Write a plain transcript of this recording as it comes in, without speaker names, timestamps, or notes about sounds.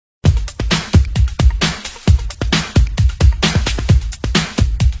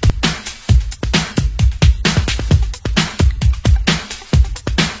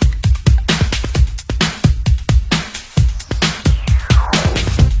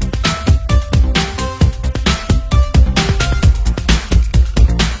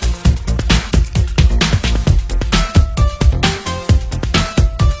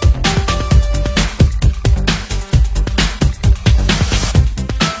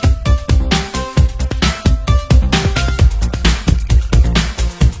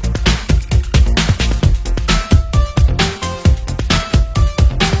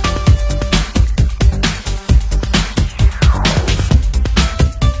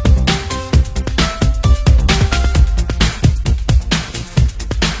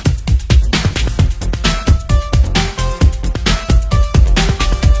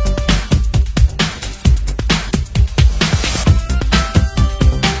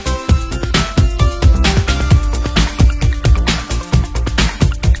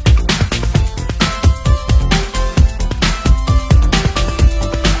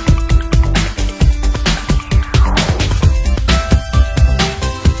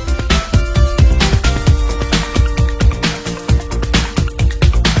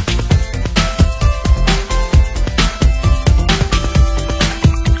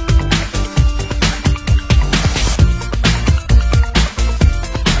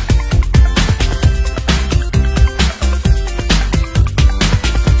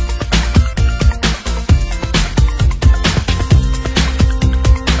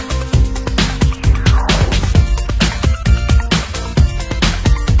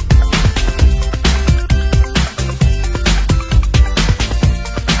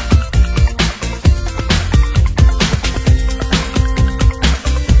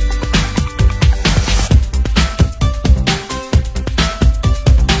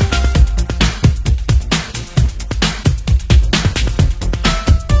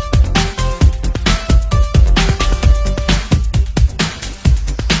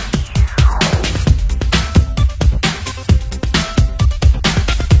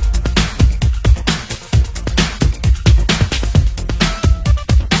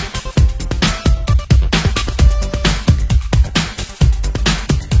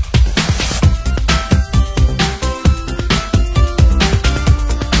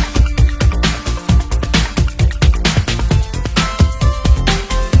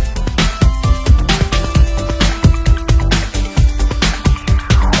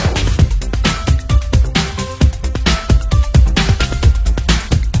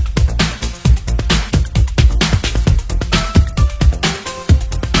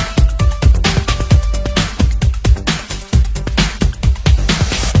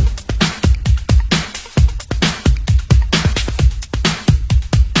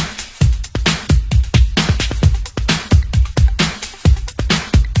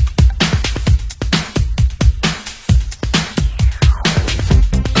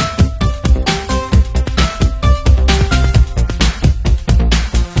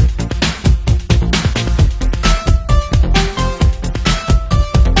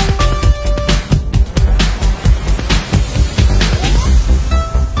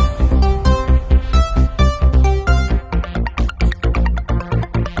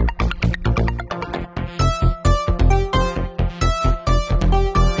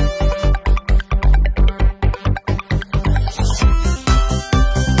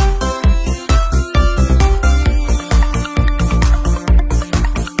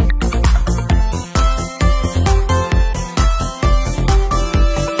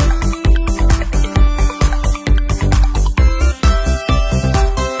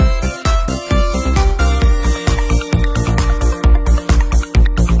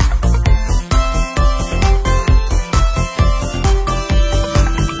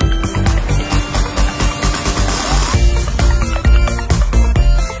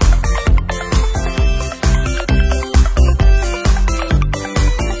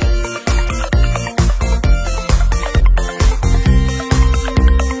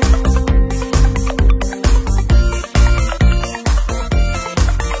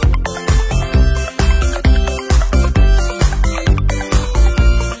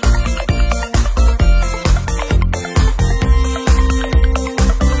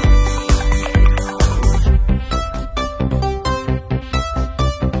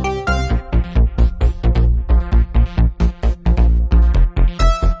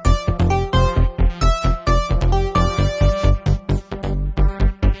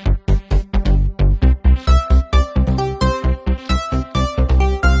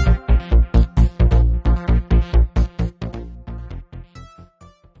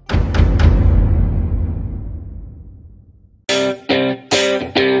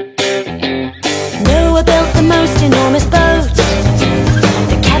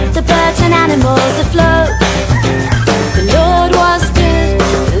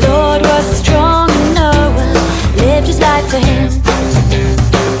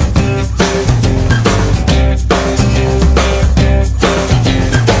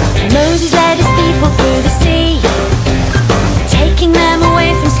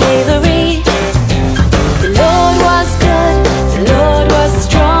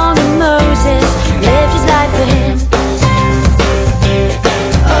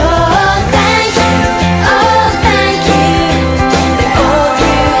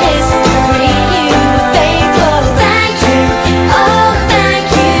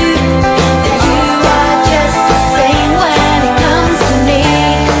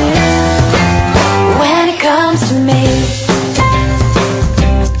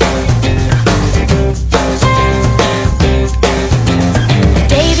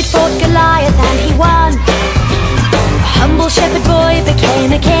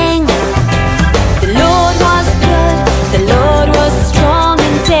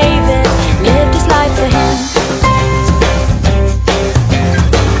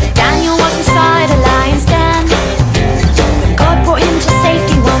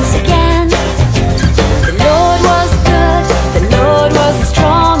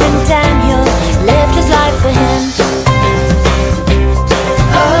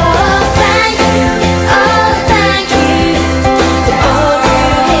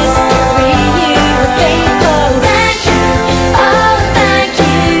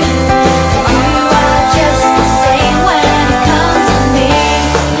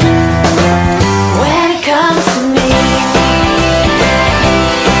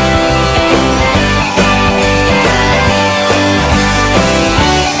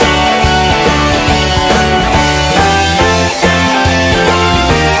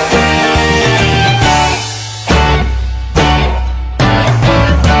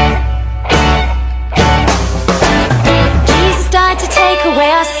take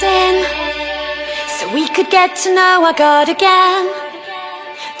away our sin, so we could get to know our God again.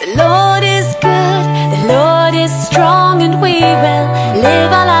 The Lord is good, the Lord is strong, and we will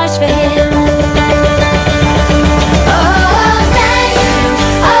live our lives for Him.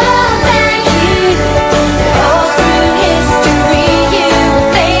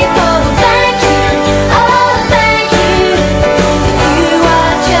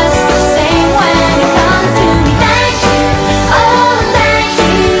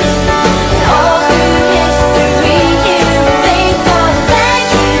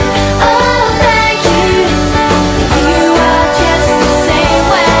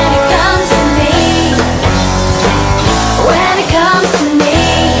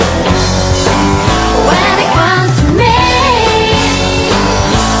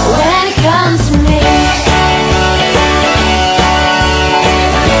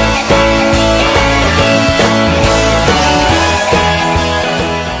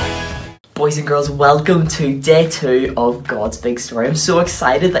 Boys and girls, welcome to day 2 of God's Big Story. I'm so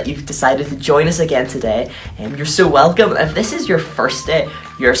excited that you've decided to join us again today, and you're so welcome. If this is your first day,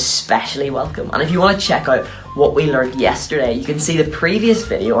 you're especially welcome. And if you want to check out what we learned yesterday, you can see the previous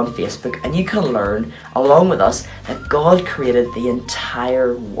video on Facebook, and you can learn along with us that God created the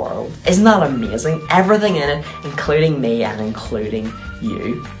entire world. Isn't that amazing? Everything in it, including me and including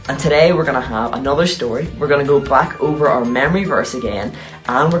you. And today we're going to have another story. We're going to go back over our memory verse again,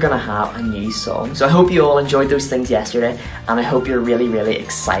 and we're going to have a new song. So I hope you all enjoyed those things yesterday, and I hope you're really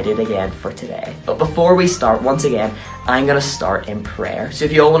excited again for today. But before we start, once again, I'm going to start in prayer. So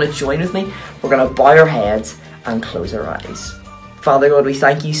if you all want to join with me, we're going to bow our heads and close our eyes. Father God, we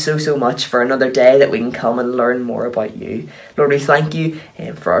thank you so much for another day that we can come and learn more about you. Lord, we thank you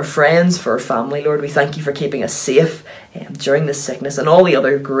for our friends, for our family. Lord, we thank you for keeping us safe during this sickness and all the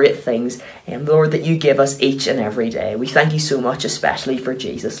other great things, Lord, that you give us each and every day. We thank you so much, especially for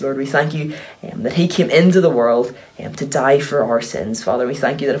Jesus. Lord, we thank you that he came into the world to die for our sins. Father, we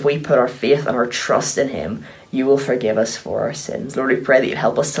thank you that if we put our faith and our trust in him, you will forgive us for our sins. Lord, we pray that you'd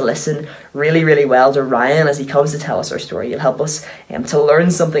help us to listen really well to Ryan as he comes to tell us our story. You'll help us to learn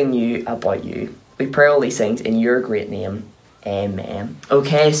something new about you. We pray all these things in your great name. Amen.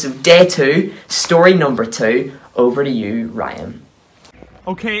 Okay, so day 2, story number 2. Over to you, Ryan.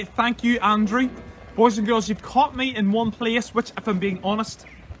 Okay, thank you, Andrew. Boys and girls, you've caught me in one place which, if I'm being honest,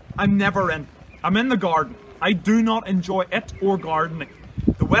 I'm never in. I'm in the garden. I do not enjoy it or gardening.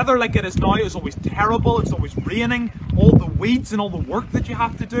 The weather like it is now is always terrible. It's always raining. All the weeds and all the work that you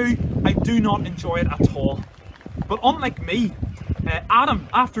have to do, I do not enjoy it at all. But unlike me, Adam,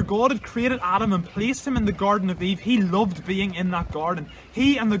 after God had created Adam and placed him in the Garden of Eve, he loved being in that garden.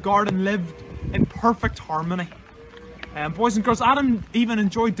 He and the garden lived in perfect harmony. Boys and girls, Adam even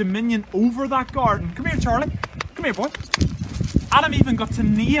enjoyed dominion over that garden. Come here, Charlie. Come here, boy. Adam even got to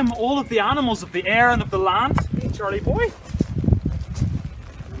name all of the animals of the air and of the land. Hey, Charlie boy.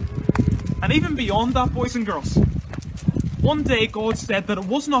 And even beyond that, boys and girls, one day God said that it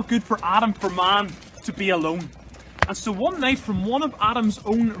was not good for Adam, for man, to be alone. And so one night, from one of Adam's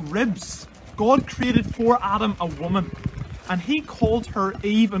own ribs, God created for Adam a woman. And he called her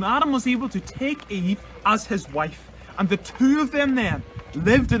Eve, and Adam was able to take Eve as his wife. And the two of them then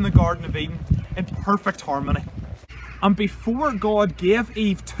lived in the Garden of Eden in perfect harmony. And before God gave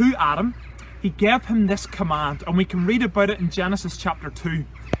Eve to Adam, he gave him this command, and we can read about it in Genesis chapter 2.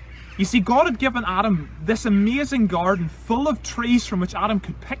 You see, God had given Adam this amazing garden full of trees from which Adam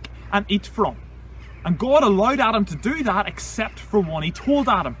could pick and eat from. And God allowed Adam to do that except for one. He told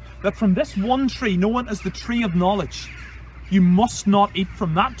Adam that from this one tree, known as the tree of knowledge, you must not eat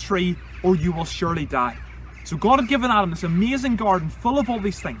from that tree or you will surely die. So God had given Adam this amazing garden full of all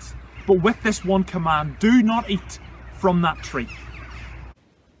these things, but with this one command: do not eat from that tree.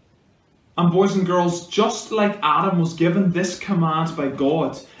 And boys and girls, just like Adam was given this command by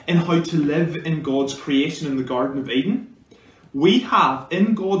God in how to live in God's creation in the Garden of Eden, we have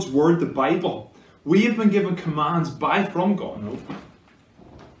in God's Word, the Bible, we have been given commands from God. No.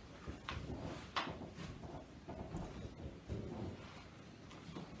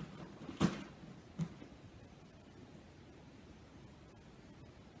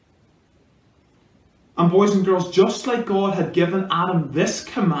 And boys and girls, just like God had given Adam this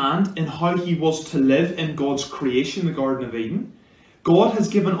command in how he was to live in God's creation, the Garden of Eden, God has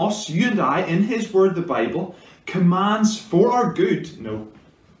given us, you and I, in his word, the Bible, commands for our good. No.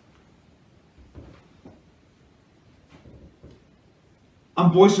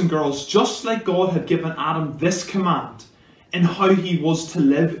 And boys and girls, just like God had given Adam this command in how he was to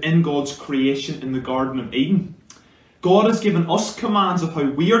live in God's creation in the Garden of Eden, God has given us commands of how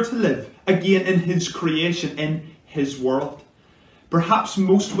we are to live again in his creation, in his world. Perhaps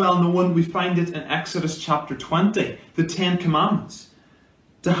most well known, we find it in Exodus chapter 20, the 10 Commandments.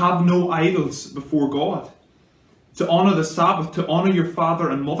 To have no idols before God. To honour the Sabbath, to honour your father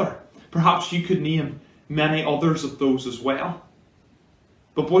and mother. Perhaps you could name many others of those as well.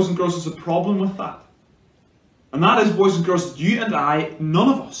 But boys and girls, there's a problem with that. And that is, boys and girls, you and I, none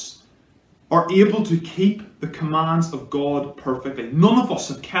of us are able to keep the commands of God perfectly. None of us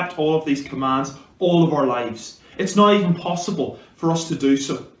have kept all of these commands all of our lives. It's not even possible for us to do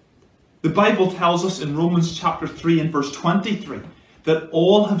so. The Bible tells us in Romans chapter 3 and verse 23 that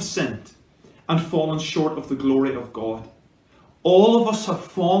all have sinned and fallen short of the glory of God. All of us have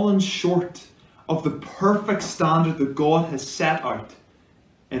fallen short of the perfect standard that God has set out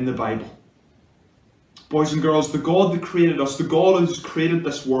in the Bible. Boys and girls, the God that created us, the God who has created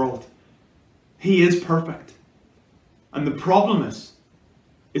this world, He is perfect. And the problem is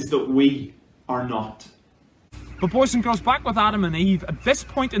that we are not. But boys and girls, back with Adam and Eve, at this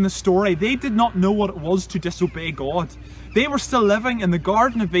point in the story, they did not know what it was to disobey God. They were still living in the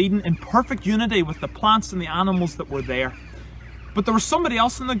Garden of Eden in perfect unity with the plants and the animals that were there. But there was somebody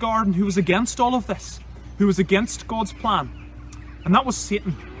else in the garden who was against all of this, who was against God's plan. And that was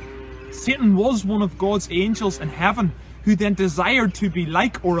Satan. Satan was one of God's angels in heaven, who then desired to be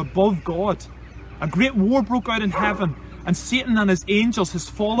like or above God. A great war broke out in heaven, and Satan and his angels, his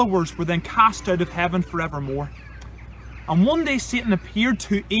followers, were then cast out of heaven forevermore. And one day Satan appeared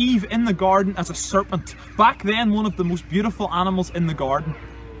to Eve in the garden as a serpent, back then one of the most beautiful animals in the garden.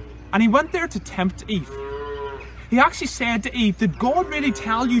 And he went there to tempt Eve. He actually said to Eve, did God really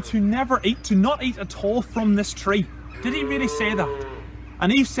tell you to never eat, to not eat at all from this tree? Did he really say that?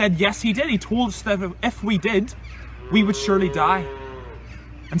 And Eve said, yes, he did. He told us that if we did, we would surely die.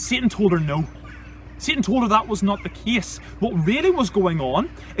 And Satan told her no. Satan told her that was not the case. What really was going on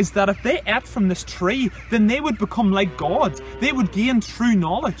is that if they ate from this tree, then they would become like God. They would gain true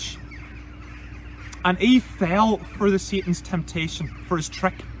knowledge. And Eve fell for Satan's temptation, for his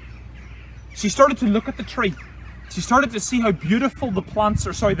trick. She started to look at the tree. She started to see how beautiful the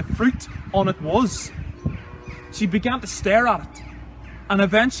fruit on it was. She began to stare at it. And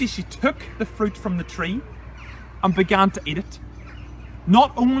eventually she took the fruit from the tree and began to eat it.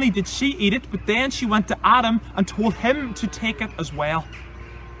 Not only did she eat it, but then she went to Adam and told him to take it as well.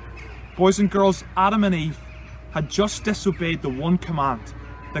 Boys and girls, Adam and Eve had just disobeyed the one command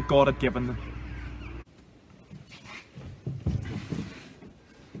that God had given them.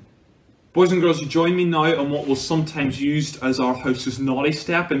 Boys and girls, you join me now on what was sometimes used as our house's naughty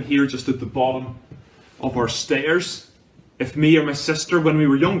step, in here just at the bottom of our stairs. If me or my sister, when we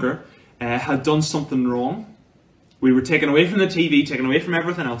were younger, had done something wrong, we were taken away from the TV, taken away from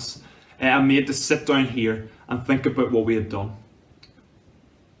everything else, and made to sit down here and think about what we had done.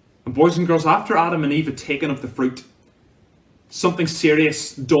 And boys and girls, after Adam and Eve had taken of the fruit, something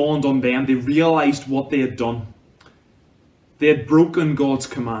serious dawned on them. They realised what they had done. They had broken God's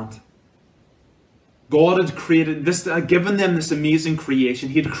command. God had created this, had given them this amazing creation.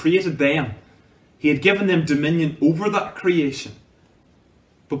 He had created them. He had given them dominion over that creation.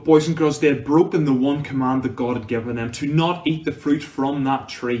 But boys and girls, they had broken the one command that God had given them, to not eat the fruit from that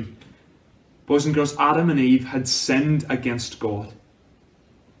tree. Boys and girls, Adam and Eve had sinned against God.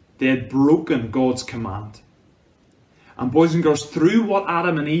 They had broken God's command. And boys and girls, through what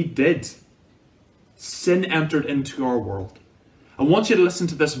Adam and Eve did, sin entered into our world. I want you to listen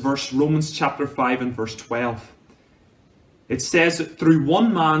to this verse, Romans chapter 5 and verse 12. It says that through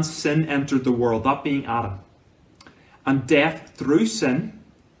one man's sin entered the world, that being Adam. And death through sin,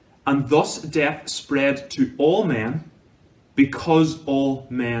 and thus death spread to all men, because all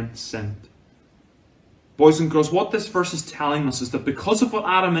men sinned. Boys and girls, what this verse is telling us is that because of what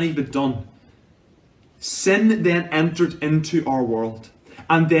Adam and Eve had done, sin then entered into our world.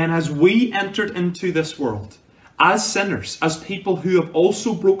 And then as we entered into this world, as sinners, as people who have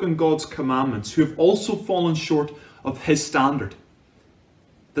also broken God's commandments, who have also fallen short of His standard,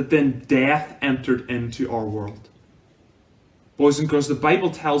 that then death entered into our world. Boys and girls, the Bible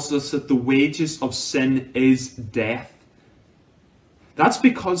tells us that the wages of sin is death. That's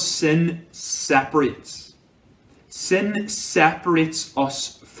because sin separates. Sin separates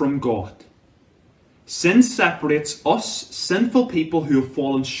us from God. Sin separates us, sinful people who have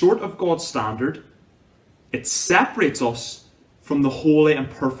fallen short of God's standard. It separates us from the holy and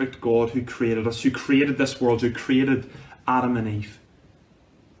perfect God who created us, who created this world, who created Adam and Eve.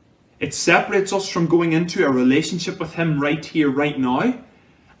 It separates us from going into a relationship with Him right here, right now.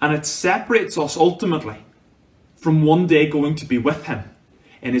 And it separates us ultimately from one day going to be with Him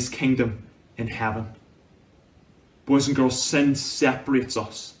in His kingdom in heaven. Boys and girls, sin separates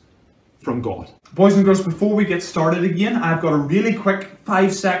us from God. Boys and girls, before we get started again, I've got a really quick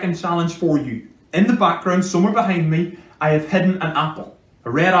 5-second challenge for you. In the background, somewhere behind me, I have hidden an apple,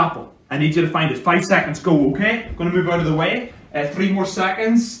 a red apple. I need you to find it. 5 seconds, go, okay? I'm going to move out of the way. 3 more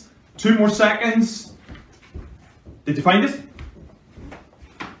seconds, 2 more seconds. Did you find it?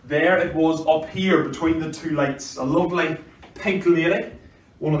 There it was up here between the two lights. A lovely pink lady,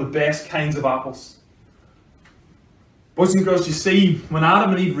 one of the best kinds of apples. Boys and girls, you see, when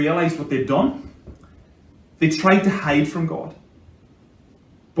Adam and Eve realised what they'd done, they tried to hide from God.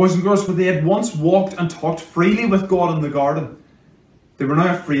 Boys and girls, when they had once walked and talked freely with God in the garden, they were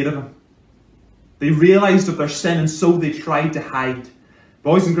now afraid of Him. They realised of their sin, and so they tried to hide.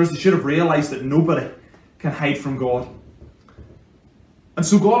 Boys and girls, they should have realised that nobody can hide from God. And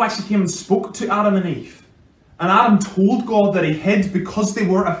so God actually came and spoke to Adam and Eve. And Adam told God that he hid because they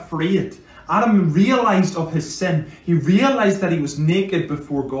were afraid. Adam realised of his sin. He realised that he was naked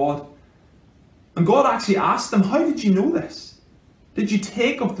before God. And God actually asked him, how did you know this? Did you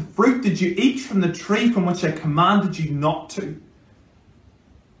take of the fruit? Did you eat from the tree from which I commanded you not to?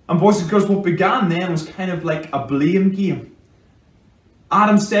 And boys and girls, what began then was kind of like a blame game.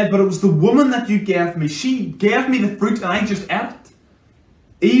 Adam said, but it was the woman that you gave me. She gave me the fruit and I just ate it.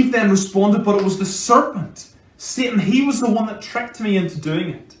 Eve then responded, but it was the serpent. Satan, he was the one that tricked me into doing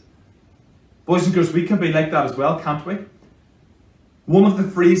it. Boys and girls, we can be like that as well, can't we? One of the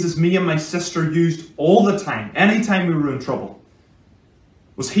phrases me and my sister used all the time, anytime we were in trouble,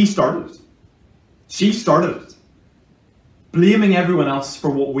 was he started it. She started it. Blaming everyone else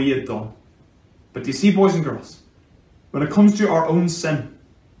for what we had done. But do you see, boys and girls, when it comes to our own sin,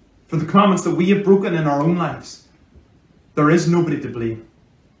 for the commandments that we have broken in our own lives, there is nobody to blame.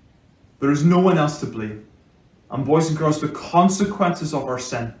 There is no one else to blame. And boys and girls, the consequences of our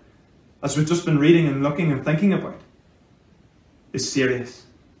sin, as we've just been reading and looking and thinking about, is serious.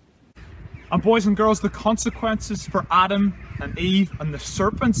 And boys and girls, the consequences for Adam and Eve and the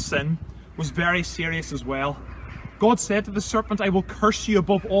serpent's sin was very serious as well. God said to the serpent, I will curse you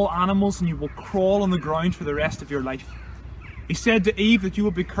above all animals and you will crawl on the ground for the rest of your life. He said to Eve that you will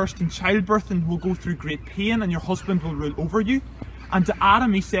be cursed in childbirth and will go through great pain and your husband will rule over you. And to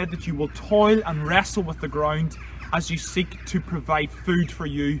Adam he said that you will toil and wrestle with the ground as you seek to provide food for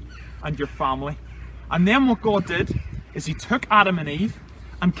you and your family. And then what God did is he took Adam and Eve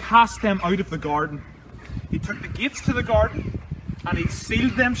and cast them out of the garden. He took the gates to the garden and he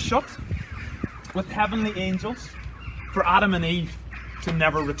sealed them shut with heavenly angels for Adam and Eve to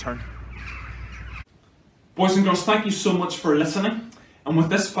never return. Boys and girls, thank you so much for listening. And with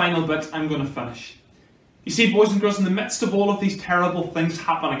this final bit, I'm going to finish. You see, boys and girls, in the midst of all of these terrible things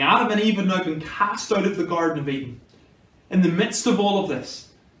happening, Adam and Eve had now been cast out of the Garden of Eden. In the midst of all of this,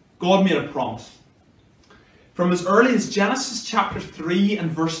 God made a promise. From as early as Genesis chapter 3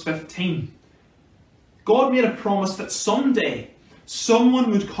 and verse 15, God made a promise that someday someone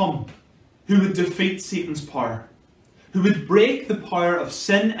would come who would defeat Satan's power, who would break the power of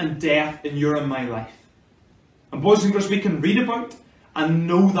sin and death in your and my life. And boys and girls, we can read about and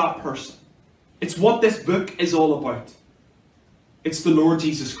know that person. It's what this book is all about. It's the Lord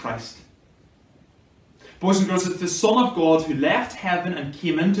Jesus Christ. Boys and girls, it's the Son of God who left heaven and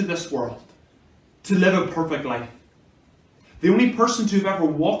came into this world to live a perfect life. The only person to have ever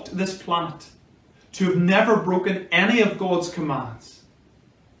walked this planet, to have never broken any of God's commands,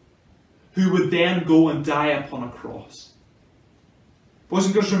 who would then go and die upon a cross. Boys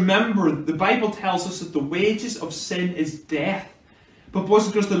and girls, remember, the Bible tells us that the wages of sin is death. But boys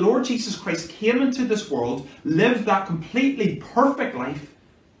and girls, the Lord Jesus Christ came into this world, lived that completely perfect life,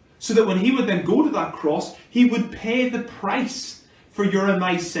 so that when he would then go to that cross, he would pay the price for your and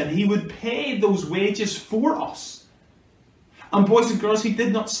my sin. He would pay those wages for us. And boys and girls, he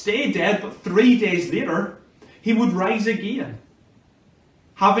did not stay dead, but 3 days later, he would rise again.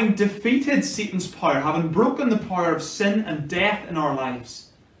 Having defeated Satan's power, having broken the power of sin and death in our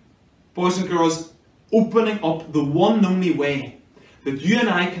lives. Boys and girls, opening up the one and only way that you and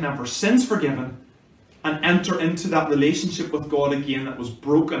I can have our sins forgiven and enter into that relationship with God again that was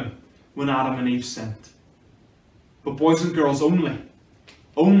broken when Adam and Eve sinned. But boys and girls, only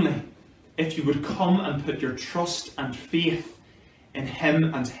if you would come and put your trust and faith in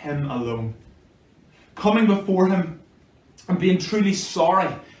him and him alone. Coming before him and being truly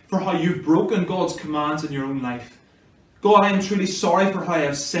sorry for how you've broken God's commands in your own life. God, I am truly sorry for how I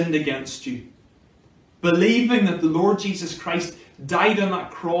have sinned against you. Believing that the Lord Jesus Christ died on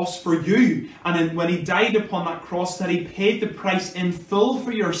that cross for you, and when he died upon that cross that he paid the price in full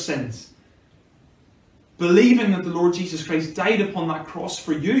for your sins. Believing that the Lord Jesus Christ died upon that cross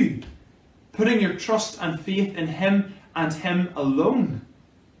for you, putting your trust and faith in him and him alone.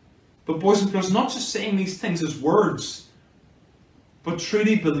 But boys and girls, not just saying these things as words, but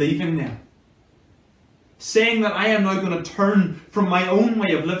truly believing them. Saying that I am now going to turn from my own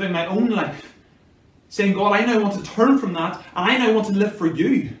way of living my own life. Saying, God, I now want to turn from that, and I now want to live for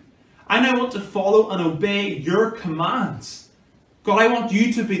you. I now want to follow and obey your commands. God, I want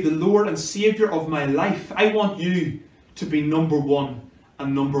you to be the Lord and Saviour of my life. I want you to be number one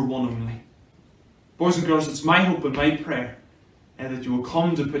and number one only. Boys and girls, it's my hope and my prayer that you will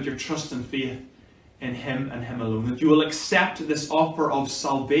come to put your trust and faith in Him and Him alone. That you will accept this offer of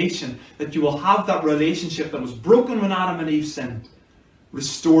salvation. That you will have that relationship that was broken when Adam and Eve sinned,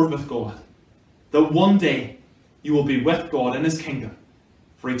 restored with God. That one day you will be with God in His kingdom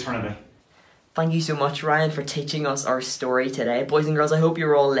for eternity. Thank you so much, Ryan, for teaching us our story today. Boys and girls, I hope you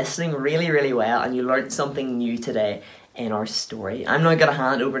were all listening really, really well and you learned something new today in our story. I'm now going to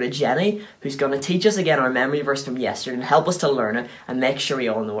hand over to Jenny, who's going to teach us again our memory verse from yesterday and help us to learn it and make sure we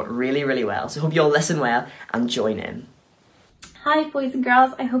all know it really, really well. So I hope you all listen well and join in. Hi boys and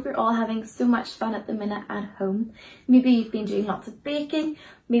girls, I hope you're all having so much fun at the minute at home. Maybe you've been doing lots of baking,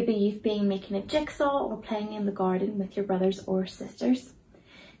 maybe you've been making a jigsaw or playing in the garden with your brothers or sisters.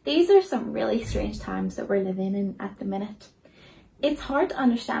 These are some really strange times that we're living in at the minute. It's hard to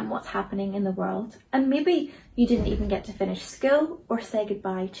understand what's happening in the world, and maybe you didn't even get to finish school or say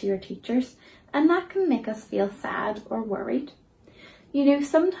goodbye to your teachers, and that can make us feel sad or worried. You know,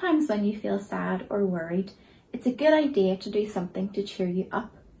 sometimes when you feel sad or worried, it's a good idea to do something to cheer you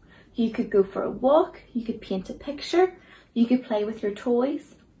up. You could go for a walk, you could paint a picture, you could play with your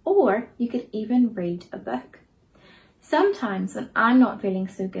toys, or you could even read a book. Sometimes when I'm not feeling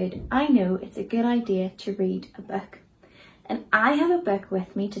so good, I know it's a good idea to read a book. And I have a book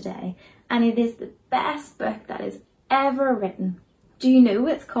with me today, and it is the best book that is ever written. Do you know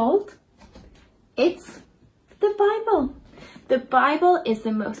what it's called? It's the Bible. The Bible is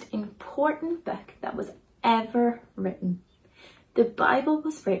the most important book that was ever written. The Bible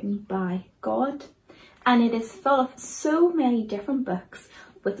was written by God, and it is full of so many different books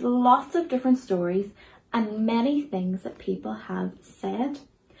with lots of different stories and many things that people have said.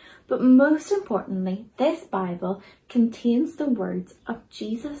 But most importantly, this Bible contains the words of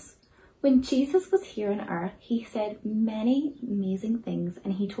Jesus. When Jesus was here on earth, he said many amazing things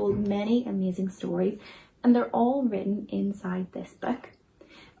and he told many amazing stories, and they're all written inside this book.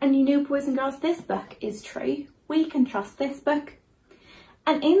 And you know, boys and girls, this book is true. We can trust this book.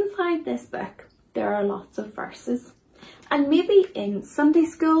 And inside this book, there are lots of verses. And maybe in Sunday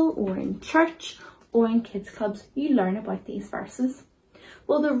school or in church or in kids clubs, you learn about these verses.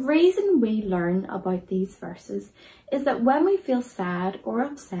 Well, the reason we learn about these verses is that when we feel sad or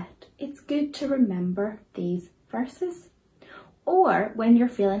upset, it's good to remember these verses. Or when you're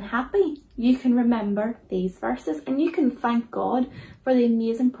feeling happy, you can remember these verses and you can thank God for the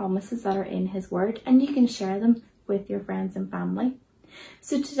amazing promises that are in His Word, and you can share them with your friends and family.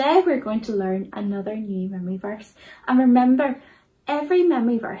 So today we're going to learn another new memory verse. And remember, every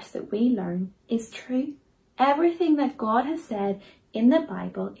memory verse that we learn is true. Everything that God has said in the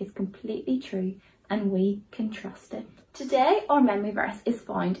Bible is completely true and we can trust it. Today our memory verse is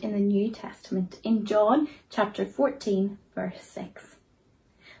found in the New Testament in John chapter 14 verse 6.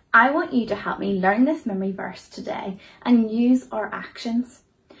 I want you to help me learn this memory verse today and use our actions.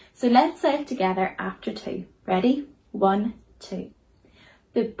 So let's say it together after 2. Ready? 1, 2.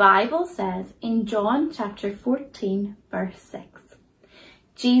 The Bible says in John chapter 14 verse 6,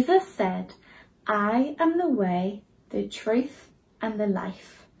 Jesus said, I am the way, the truth, and the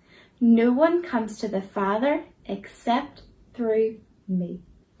life. No one comes to the Father except through me.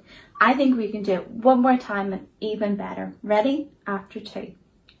 I think we can do it one more time and even better. Ready? After 2.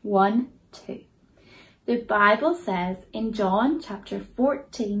 1, 2. The Bible says in John chapter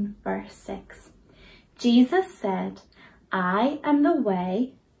 14 verse 6, Jesus said, I am the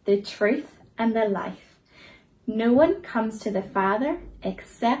way, the truth, and the life. No one comes to the Father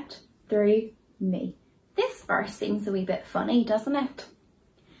except through me. This verse seems a wee bit funny, doesn't it?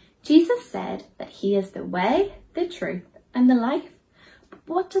 Jesus said that He is the way, the truth, and the life. But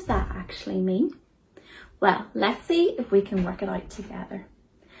what does that actually mean? Well, let's see if we can work it out together.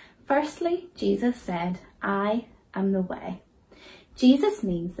 Firstly, Jesus said, I am the way. Jesus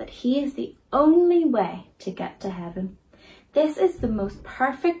means that He is the only way to get to heaven. This is the most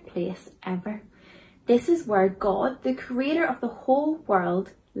perfect place ever. This is where God, the creator of the whole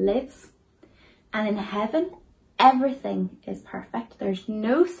world, lives. And in heaven, everything is perfect. There's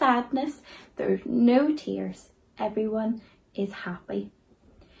no sadness, there's no tears. Everyone is happy.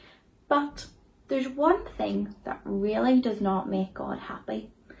 But there's one thing that really does not make God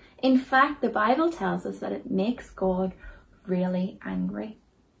happy. In fact, the Bible tells us that it makes God really angry.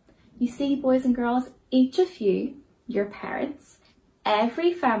 You see, boys and girls, each of you, your parents,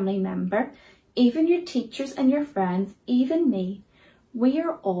 every family member, even your teachers and your friends, even me, we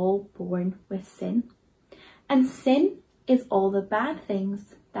are all born with sin. And sin is all the bad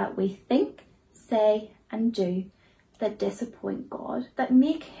things that we think, say and do that disappoint God, that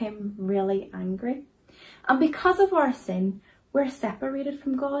make him really angry. And because of our sin, we're separated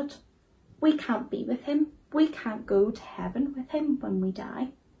from God. We can't be with him. We can't go to heaven with him when we die.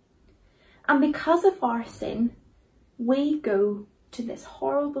 And because of our sin, we go to this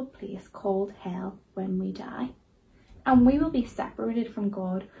horrible place called hell when we die. And we will be separated from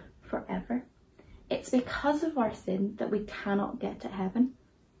God forever. It's because of our sin that we cannot get to heaven.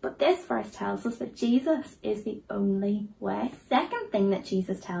 But this verse tells us that Jesus is the only way. Second thing that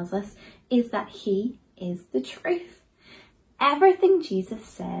Jesus tells us is that he is the truth. Everything Jesus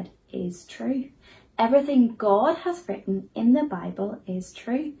said is true. Everything God has written in the Bible is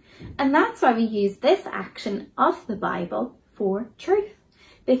true. And that's why we use this action of the Bible for truth,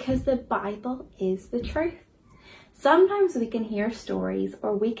 because the Bible is the truth. Sometimes we can hear stories,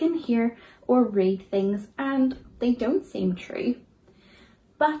 or we can hear or read things and they don't seem true.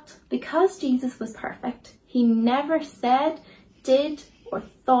 But because Jesus was perfect, he never said, did, or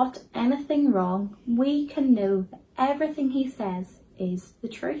thought anything wrong, we can know that everything he says is the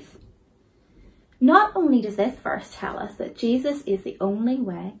truth. Not only does this verse tell us that Jesus is the only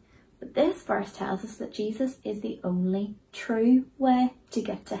way, but this verse tells us that Jesus is the only true way to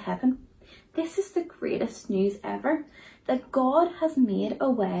get to heaven. This is the greatest news ever, that God has made a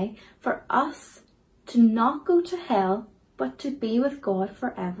way for us to not go to hell, but to be with God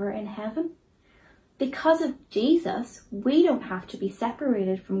forever in heaven. Because of Jesus, we don't have to be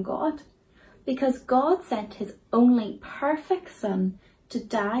separated from God, because God sent his only perfect Son to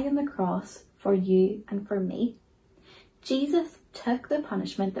die on the cross for you and for me. Jesus took the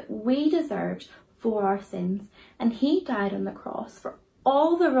punishment that we deserved for our sins, and he died on the cross for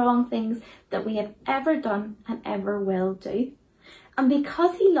all the wrong things that we have ever done and ever will do. And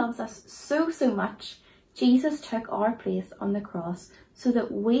because he loves us so much, Jesus took our place on the cross so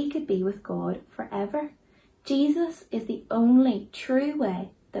that we could be with God forever. Jesus is the only true way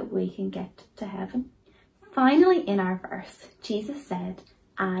that we can get to heaven. Finally, in our verse, Jesus said,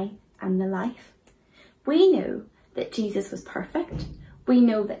 I am the life. We know that Jesus was perfect. We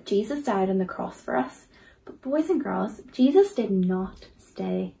know that Jesus died on the cross for us. But boys and girls, Jesus did not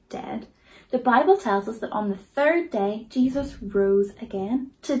stay dead. The Bible tells us that on the third day, Jesus rose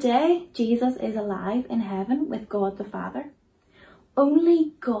again. Today, Jesus is alive in heaven with God the Father.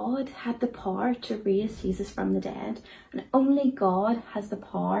 Only God had the power to raise Jesus from the dead, and only God has the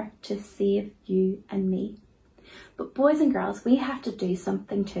power to save you and me. But boys and girls, we have to do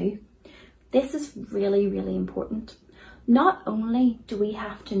something too. This is really important. Not only do we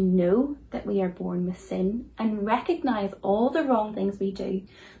have to know that we are born with sin and recognise all the wrong things we do,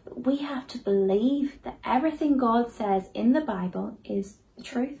 but we have to believe that everything God says in the Bible is the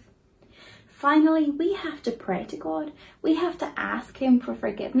truth. Finally, we have to pray to God. We have to ask him for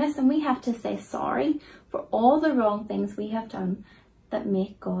forgiveness, and we have to say sorry for all the wrong things we have done that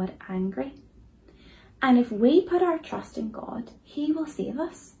make God angry. And if we put our trust in God, he will save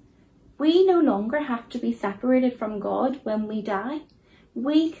us. We no longer have to be separated from God when we die.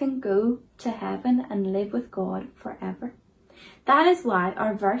 We can go to heaven and live with God forever. That is why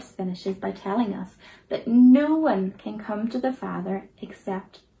our verse finishes by telling us that no one can come to the Father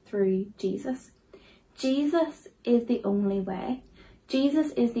except through Jesus. Jesus is the only way.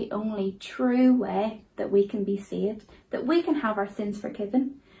 Jesus is the only true way that we can be saved, that we can have our sins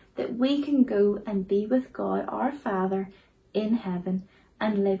forgiven, that we can go and be with God, our Father, in heaven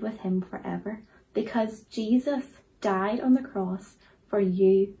and live with him forever, because Jesus died on the cross for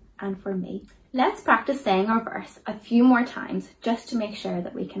you and for me. Let's practice saying our verse a few more times just to make sure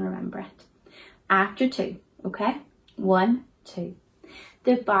that we can remember it. After 2, okay? 1, 2.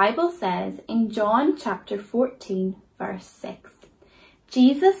 The Bible says in John chapter 14, verse 6,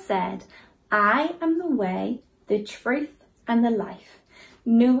 Jesus said, I am the way, the truth, and the life.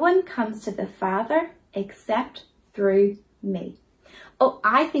 No one comes to the Father except through me. Oh,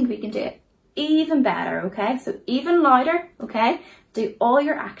 I think we can do it even better, okay? So even louder, okay? Do all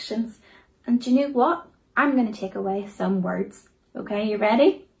your actions. And do you know what? I'm going to take away some words, okay? You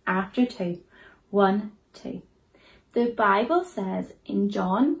ready? After 2. 1, 2. The Bible says in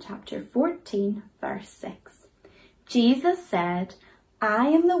John chapter 14, verse 6, Jesus said, I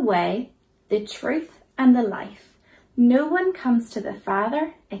am the way, the truth, and the life. No one comes to the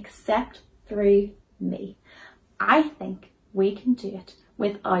Father except through me. I think we can do it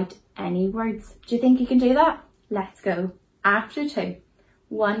without any words. Do you think you can do that? Let's go. After 2.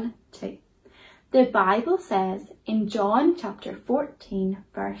 1, 2. The Bible says in John chapter 14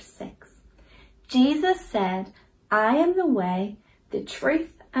 verse 6, Jesus said, I am the way, the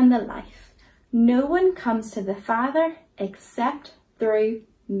truth and the life. No one comes to the Father except through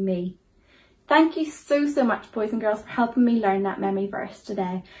me. Thank you so much, boys and girls, for helping me learn that memory verse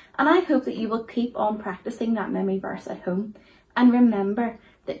today. And I hope that you will keep on practicing that memory verse at home. And remember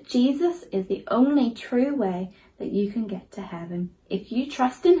that Jesus is the only true way that you can get to heaven. If you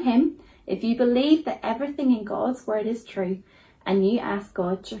trust in him, if you believe that everything in God's word is true, and you ask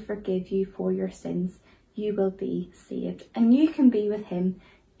God to forgive you for your sins, you will be saved. And you can be with him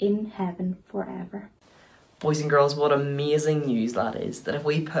in heaven forever. Boys and girls, what amazing news that is, that if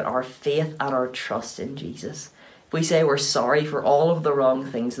we put our faith and our trust in Jesus, if we say we're sorry for all of the wrong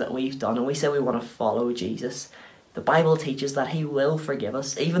things that we've done, and we say we want to follow Jesus, the Bible teaches that he will forgive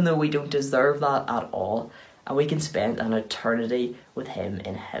us, even though we don't deserve that at all, and we can spend an eternity with him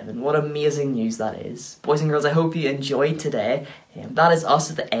in heaven. What amazing news that is. Boys and girls, I hope you enjoyed today. That is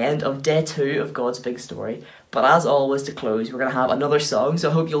us at the end of day 2 of God's Big Story. But as always, to close, we're going to have another song, so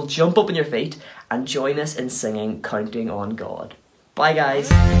I hope you'll jump up on your feet and join us in singing Counting on God. Bye, guys.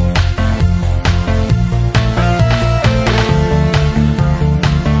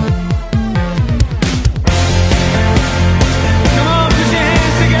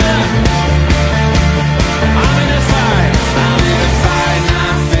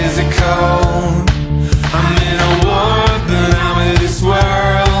 I'm in a war, but I'm in this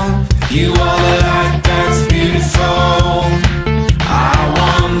world. You are